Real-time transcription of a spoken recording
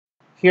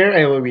Here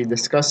I will be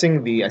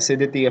discussing the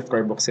acidity of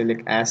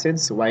carboxylic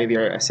acids, why they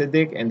are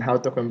acidic, and how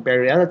to compare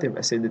relative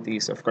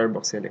acidities of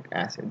carboxylic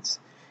acids.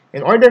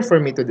 In order for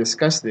me to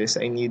discuss this,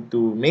 I need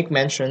to make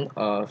mention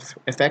of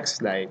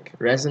effects like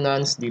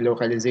resonance,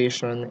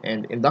 delocalization,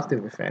 and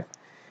inductive effect,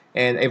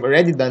 and I've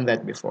already done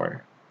that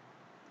before.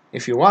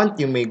 If you want,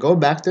 you may go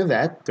back to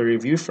that to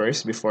review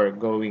first before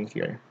going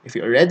here. If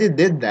you already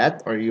did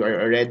that, or you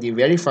are already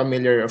very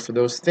familiar of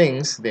those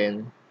things,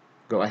 then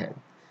go ahead.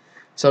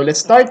 So let's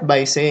start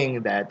by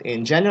saying that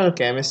in general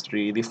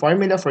chemistry, the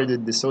formula for the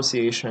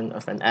dissociation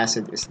of an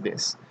acid is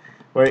this,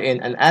 wherein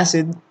an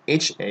acid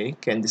HA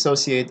can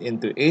dissociate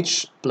into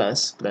H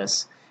plus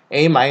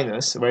A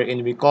minus,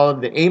 wherein we call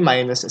the A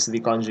minus as the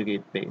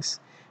conjugate base.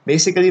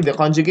 Basically, the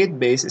conjugate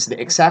base is the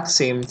exact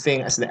same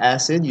thing as the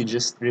acid, you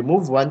just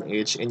remove one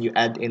H and you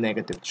add a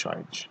negative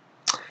charge.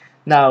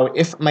 Now,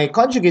 if my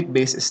conjugate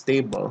base is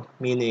stable,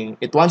 meaning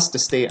it wants to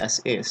stay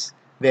as is,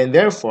 then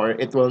therefore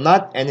it will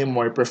not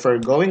anymore prefer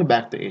going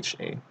back to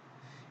HA.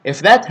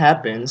 If that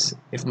happens,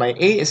 if my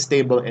A is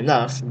stable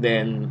enough,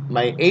 then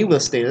my A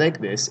will stay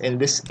like this and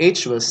this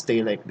H will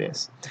stay like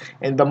this.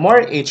 And the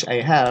more H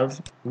I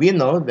have, we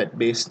know that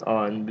based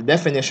on the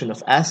definition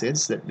of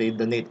acids that they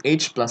donate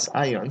H plus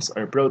ions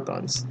or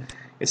protons,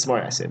 it's more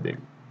acidic.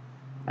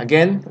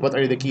 Again, what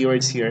are the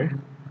keywords here?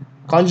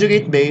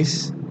 Conjugate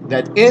base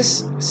that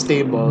is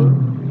stable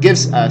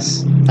gives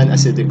us an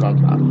acidic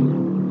compound.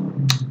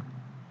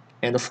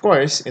 And of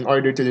course, in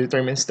order to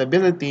determine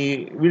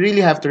stability, we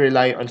really have to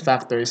rely on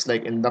factors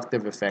like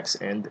inductive effects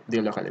and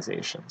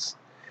delocalizations.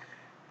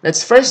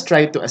 Let's first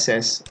try to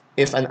assess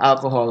if an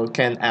alcohol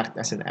can act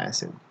as an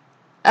acid.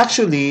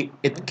 Actually,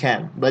 it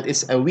can, but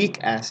it's a weak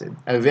acid,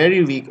 a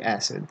very weak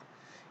acid.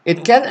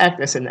 It can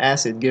act as an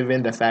acid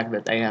given the fact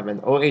that I have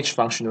an OH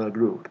functional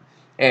group,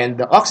 and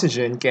the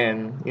oxygen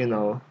can,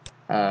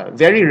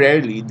 very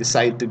rarely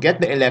decide to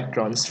get the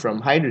electrons from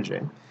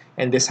hydrogen,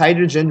 and this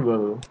hydrogen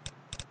will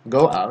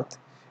go out,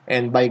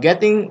 and by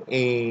getting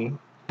a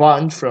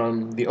bond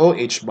from the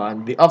OH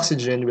bond, the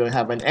oxygen will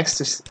have an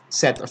extra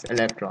set of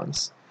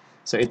electrons.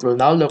 So it will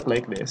now look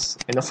like this,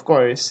 and of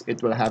course,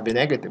 it will have a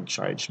negative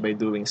charge by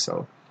doing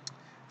so.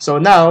 So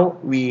now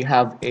we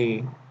have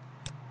a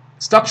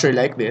structure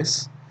like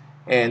this,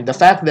 and the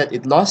fact that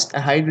it lost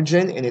a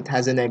hydrogen and it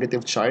has a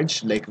negative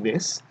charge like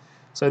this,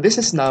 so this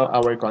is now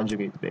our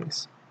conjugate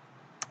base.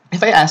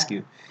 If I ask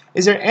you,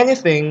 is there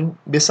anything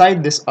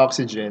beside this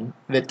oxygen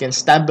that can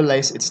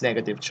stabilize its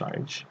negative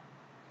charge?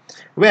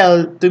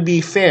 Well, to be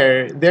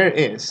fair, there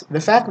is. The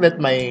fact that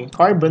my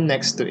carbon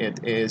next to it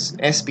is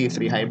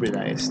sp3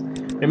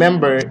 hybridized,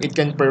 remember, it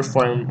can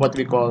perform what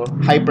we call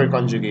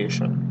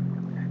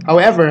hyperconjugation.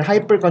 However,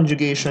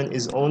 hyperconjugation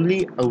is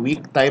only a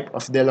weak type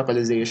of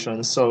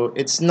delocalization, so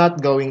it's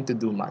not going to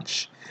do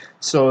much.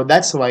 So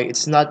that's why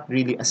it's not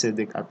really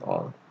acidic at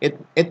all. It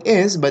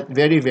is, but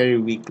very, very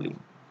weakly.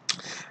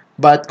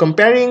 But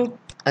comparing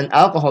an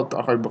alcohol to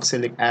a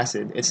carboxylic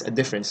acid, it's a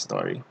different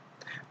story.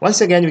 Once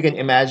again, we can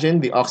imagine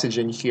the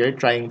oxygen here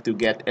trying to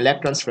get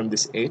electrons from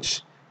this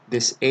H.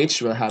 This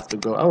H will have to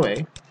go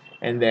away.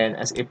 And then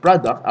as a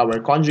product, our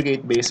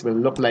conjugate base will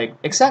look like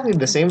exactly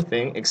the same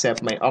thing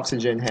except my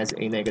oxygen has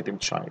a negative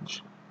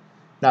charge.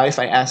 Now if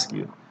I ask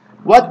you,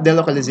 what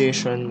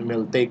delocalization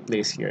will take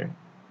place here?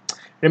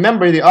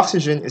 Remember, the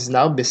oxygen is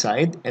now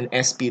beside an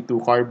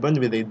sp2 carbon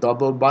with a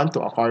double bond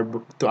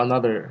to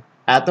another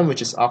atom,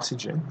 which is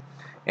oxygen.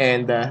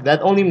 And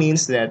that only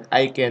means that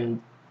I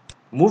can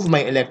move my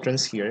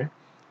electrons here,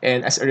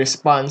 and as a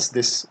response,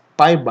 this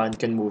pi bond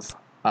can move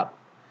up.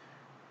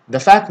 The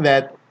fact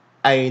that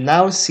I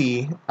now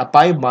see a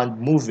pi bond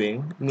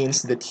moving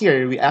means that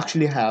here we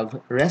actually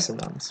have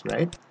resonance,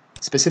 right?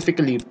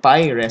 Specifically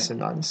pi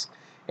resonance.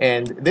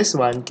 And this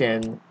one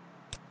can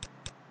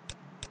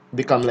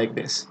become like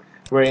this,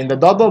 wherein the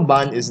double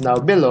bond is now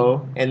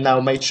below, and now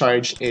my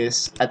charge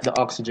is at the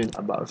oxygen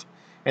above.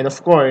 And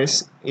of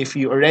course, if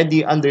you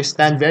already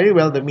understand very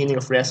well the meaning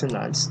of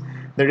resonance,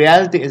 the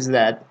reality is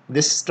that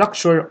this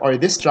structure or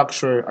this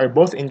structure are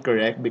both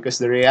incorrect, because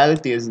the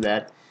reality is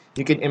that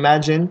you can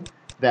imagine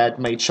that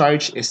my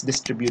charge is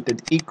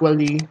distributed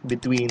equally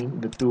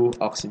between the two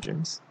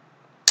oxygens.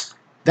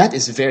 That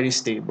is very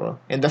stable.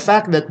 And the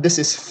fact that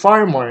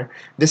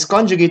this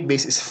conjugate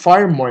base is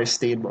far more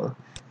stable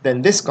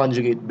than this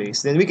conjugate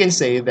base, then we can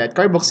say that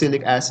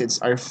carboxylic acids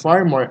are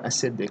far more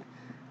acidic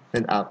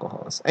than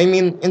alcohols. I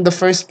mean, in the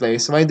first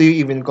place, why do you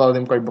even call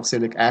them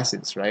carboxylic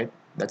acids, right?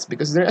 That's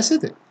because they're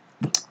acidic.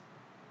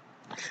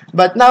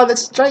 But now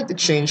let's try to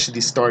change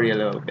the story a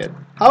little bit.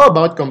 How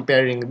about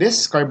comparing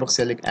this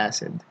carboxylic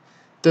acid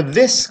to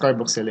this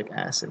carboxylic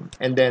acid?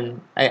 And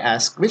then I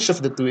ask, which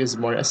of the two is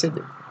more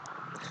acidic?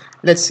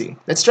 Let's see.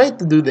 Let's try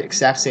to do the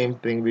exact same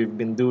thing we've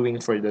been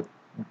doing for the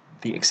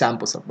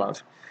examples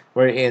above,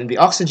 wherein the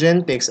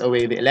oxygen takes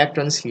away the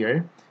electrons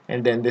here,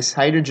 and then this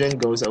hydrogen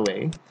goes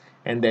away,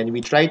 and then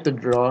we try to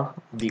draw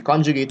the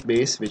conjugate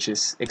base, which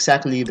is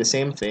exactly the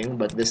same thing,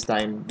 but this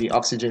time the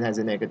oxygen has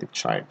a negative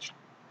charge.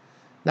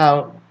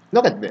 Now,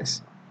 look at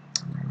this.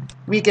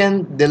 We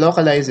can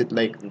delocalize it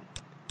like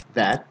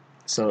that,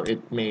 So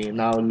it may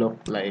now look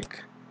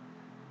like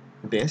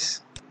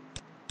this.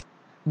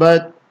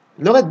 But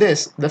look at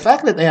this. The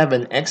fact that I have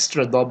an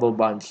extra double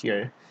bond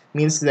here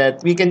means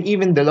that we can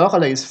even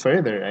delocalize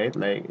further, right?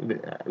 Like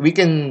we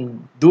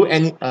can do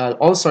any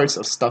all sorts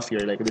of stuff here.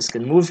 Like this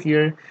can move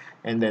here,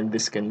 and then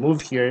this can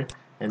move here,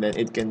 and then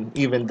it can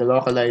even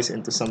delocalize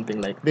into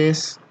something like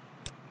this.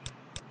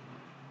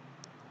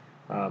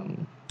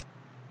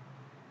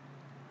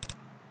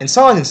 And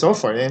so on and so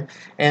forth.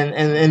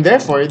 And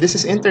therefore, this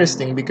is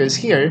interesting because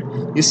here,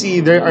 you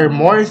see there are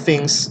more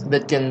things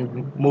that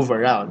can move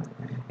around.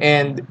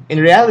 And in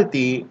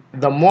reality,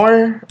 the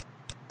more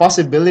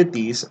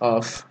possibilities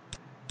of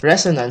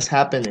resonance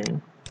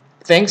happening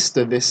thanks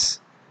to this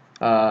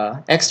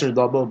extra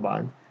double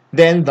bond,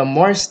 then the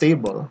more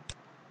stable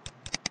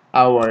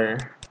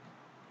our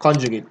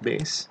conjugate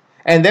base.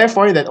 And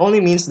therefore, that only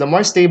means the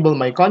more stable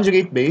my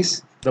conjugate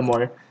base, the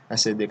more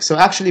acidic. So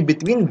actually,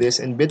 between this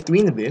and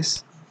between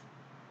this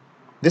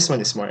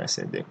one is more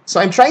acidic. So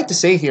I'm trying to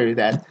say here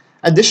that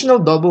additional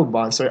double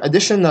bonds or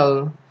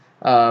additional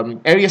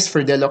areas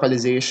for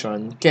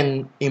delocalization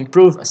can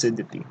improve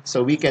acidity.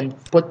 So we can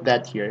put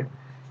that here.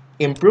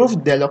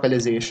 Improved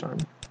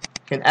delocalization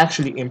can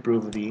actually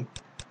improve the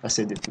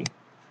acidity.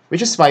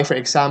 Which is why, for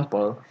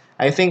example,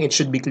 I think it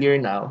should be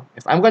clear now.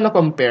 If I'm going to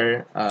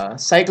compare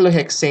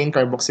cyclohexane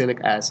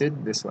carboxylic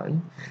acid, this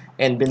one,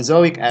 and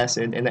benzoic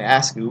acid, and I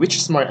ask you which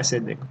is more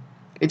acidic,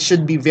 it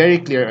should be very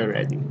clear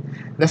already.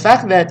 The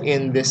fact that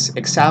in this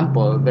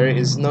example, there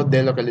is no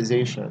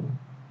delocalization,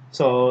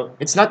 so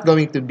it's not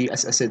going to be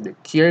as acidic.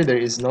 Here, there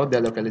is no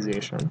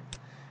delocalization.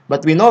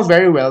 But we know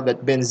very well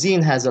that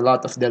benzene has a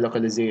lot of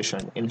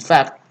delocalization. In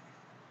fact,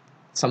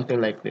 something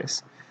like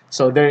this.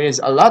 So there is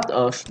a lot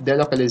of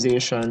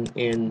delocalization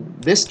in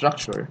this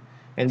structure,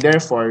 and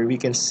therefore we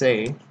can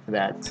say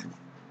that,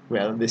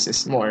 well, this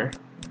is more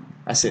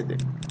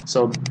acidic.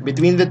 So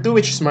between the two,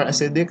 which is more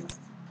acidic?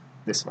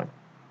 This one.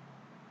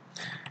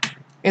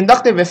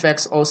 Inductive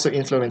effects also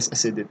influence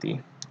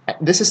acidity.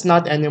 This is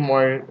not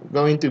anymore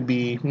going to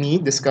be me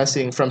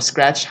discussing from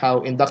scratch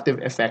how inductive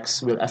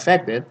effects will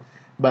affect it,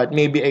 but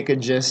maybe I could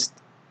just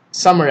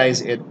summarize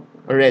it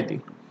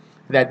already.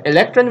 That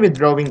electron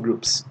withdrawing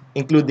groups,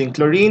 including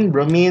chlorine,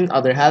 bromine,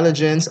 other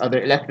halogens, other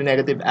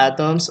electronegative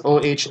atoms,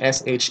 OH,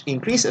 SH,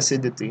 increase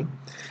acidity,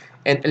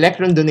 and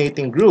electron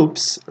donating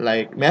groups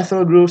like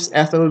methyl groups,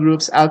 ethyl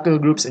groups, alkyl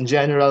groups in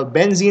general,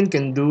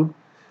 benzene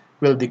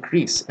will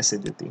decrease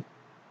acidity.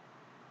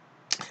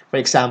 For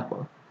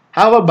example,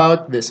 how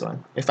about this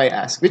one? If I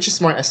ask, which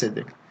is more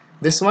acidic?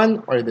 This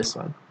one or this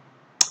one?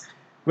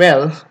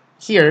 Well,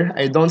 here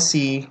I don't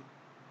see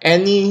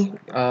any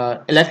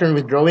electron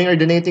withdrawing or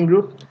donating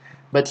group,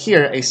 but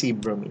here I see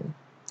bromine.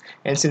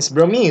 And since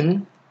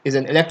bromine is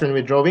an electron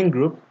withdrawing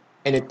group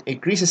and it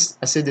increases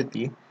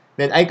acidity,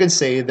 then I could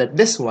say that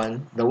this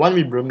one, the one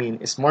with bromine,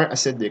 is more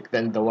acidic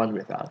than the one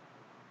without.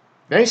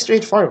 Very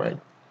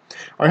straightforward.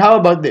 Or how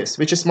about this?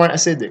 Which is more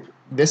acidic?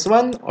 This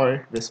one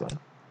or this one?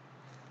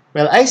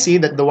 Well, I see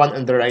that the one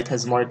on the right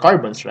has more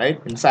carbons, right?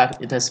 In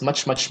fact, it has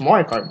much, much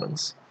more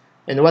carbons.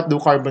 And what do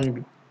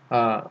carbons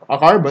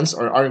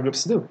or R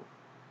groups do?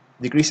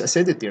 Decrease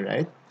acidity,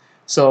 right?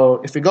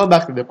 So if we go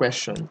back to the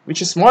question,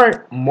 which is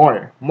more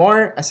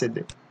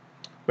acidic?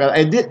 Well,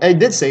 I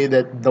did say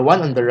that the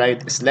one on the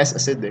right is less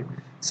acidic.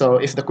 So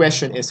if the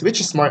question is which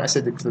is more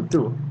acidic of the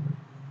two,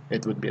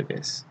 it would be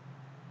this.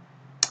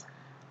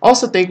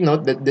 Also take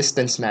note that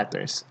distance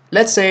matters.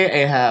 Let's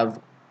say I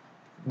have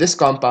this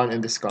compound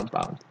and this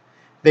compound.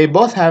 They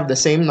both have the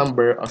same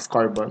number of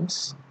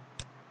carbons.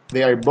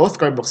 They are both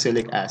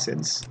carboxylic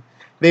acids.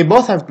 They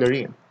both have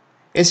chlorine.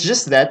 It's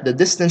just that the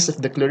distance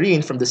of the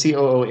chlorine from the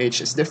COOH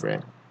is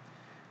different.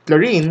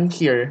 Chlorine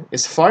here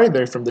is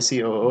farther from the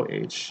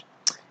COOH,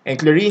 and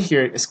chlorine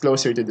here is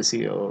closer to the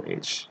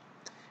COOH.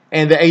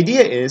 And the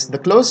idea is the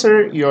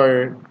closer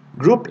your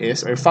group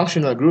is, or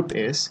functional group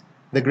is,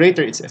 the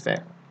greater its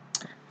effect.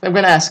 I'm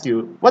going to ask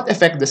you, what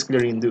effect does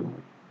chlorine do?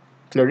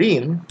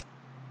 Chlorine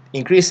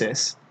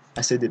increases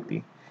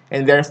acidity.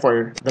 And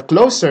therefore, the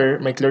closer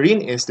my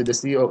chlorine is to the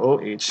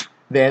COOH,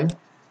 then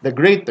the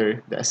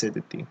greater the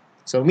acidity.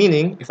 So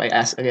meaning, if I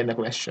ask again the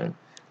question,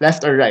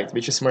 left or right,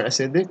 which is more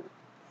acidic?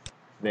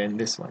 Then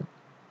this one.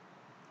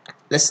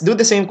 Let's do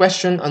the same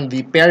question on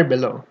the pair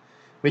below.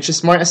 Which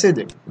is more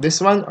acidic, this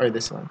one or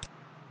this one?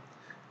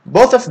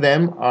 Both of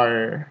them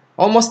are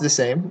almost the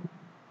same.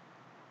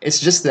 It's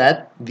just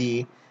that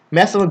the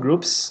methyl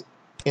groups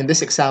in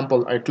this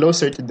example are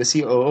closer to the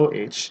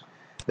COOH.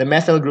 The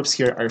methyl groups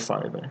here are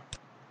farther.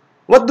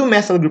 What do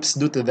methyl groups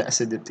do to the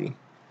acidity?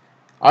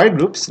 R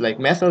groups, like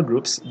methyl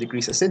groups,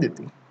 decrease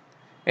acidity.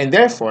 And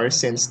therefore,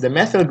 since the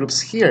methyl groups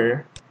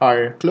here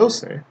are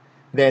closer,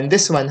 then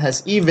this one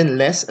has even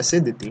less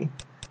acidity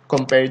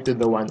compared to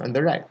the one on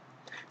the right.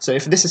 So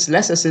if this is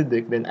less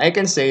acidic, then I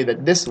can say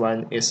that this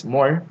one is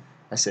more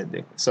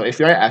acidic. So if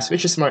you are asked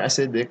which is more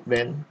acidic,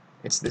 then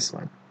it's this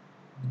one.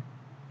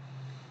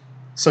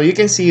 So you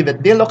can see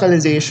that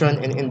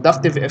delocalization and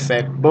inductive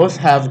effect both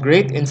have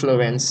great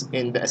influence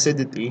in the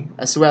acidity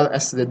as well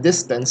as the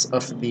distance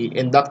of the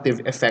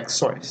inductive effect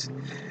source.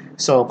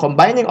 So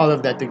combining all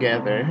of that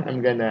together,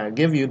 I'm gonna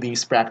give you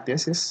these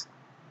practices.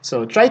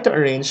 So try to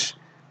arrange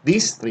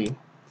these three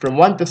from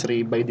 1 to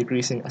 3 by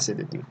decreasing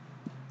acidity.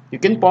 You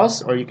can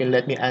pause or you can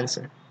let me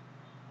answer.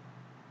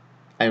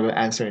 I will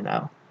answer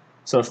now.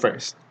 So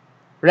first,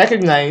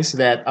 recognize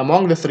that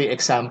among the three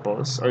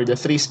examples or the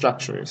three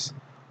structures,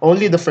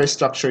 only the first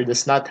structure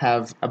does not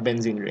have a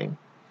benzene ring.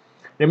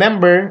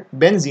 Remember,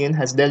 benzene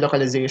has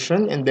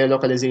delocalization and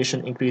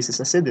delocalization increases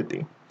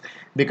acidity.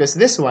 Because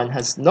this one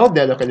has no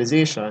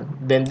delocalization,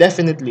 then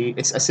definitely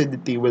its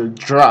acidity will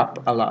drop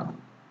a lot,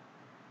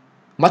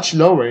 much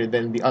lower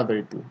than the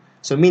other two.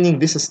 So meaning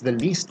this is the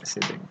least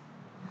acidic.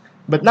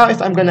 But now if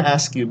I'm going to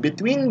ask you,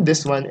 between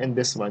this one and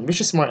this one,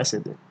 which is more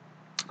acidic?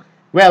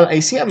 Well, I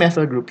see a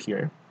methyl group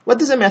here. What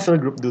does a methyl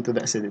group do to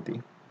the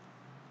acidity?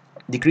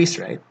 Decrease,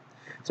 right?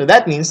 So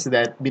that means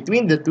that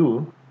between the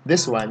two,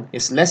 this one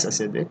is less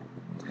acidic.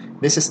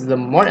 This is the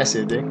more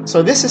acidic.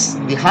 So this is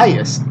the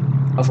highest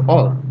of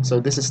all. So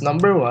this is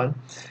number 1,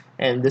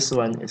 and this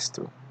one is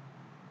 2.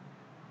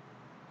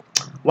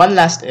 One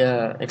last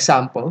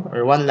example,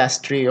 or one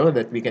last trio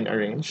that we can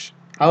arrange.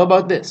 How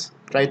about this?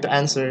 Try to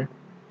answer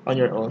on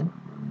your own.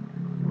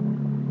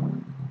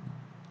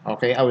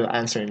 Okay, I will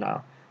answer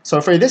now.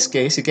 So for this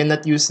case, you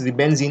cannot use the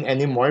benzene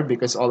anymore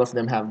because all of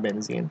them have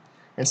benzene.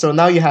 And so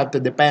now you have to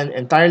depend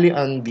entirely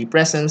on the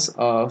presence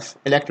of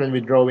electron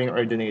withdrawing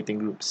or donating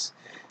groups.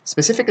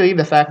 Specifically,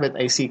 the fact that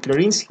I see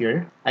chlorines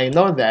here, I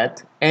know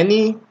that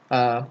any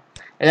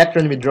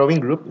electron withdrawing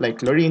group like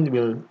chlorine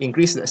will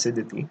increase the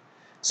acidity.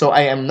 So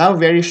I am now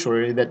very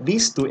sure that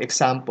these two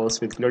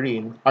examples with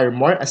chlorine are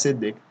more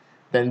acidic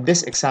than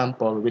this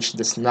example which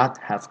does not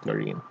have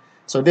chlorine.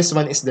 So this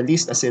one is the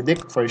least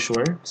acidic for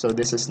sure, so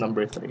this is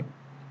number 3.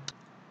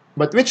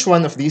 But which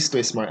one of these two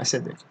is more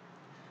acidic?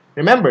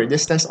 Remember,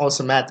 distance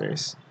also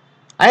matters.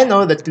 I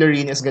know that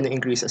chlorine is going to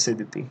increase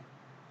acidity,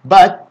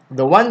 but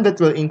the one that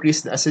will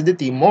increase the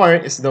acidity more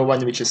is the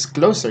one which is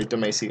closer to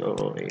my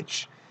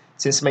COOH.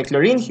 Since my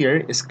chlorine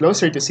here is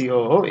closer to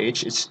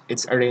COOH,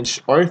 it's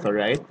arranged ortho,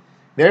 right?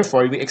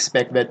 Therefore, we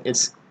expect that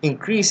its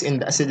increase in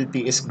the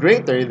acidity is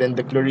greater than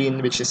the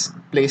chlorine which is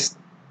placed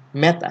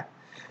meta.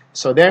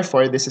 So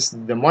therefore, this is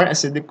the more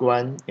acidic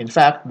one. In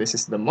fact, this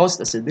is the most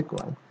acidic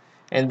one.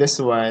 And this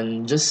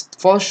one just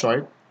falls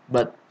short,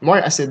 but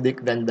more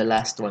acidic than the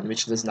last one,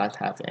 which does not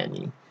have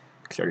any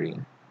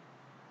chlorine.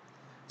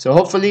 So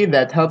hopefully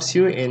that helps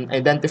you in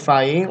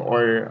identifying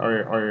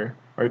or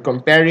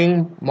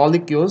comparing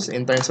molecules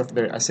in terms of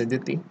their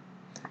acidity.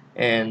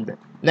 And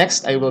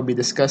next, I will be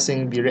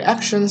discussing the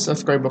reactions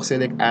of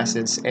carboxylic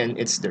acids and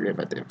its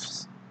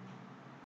derivatives.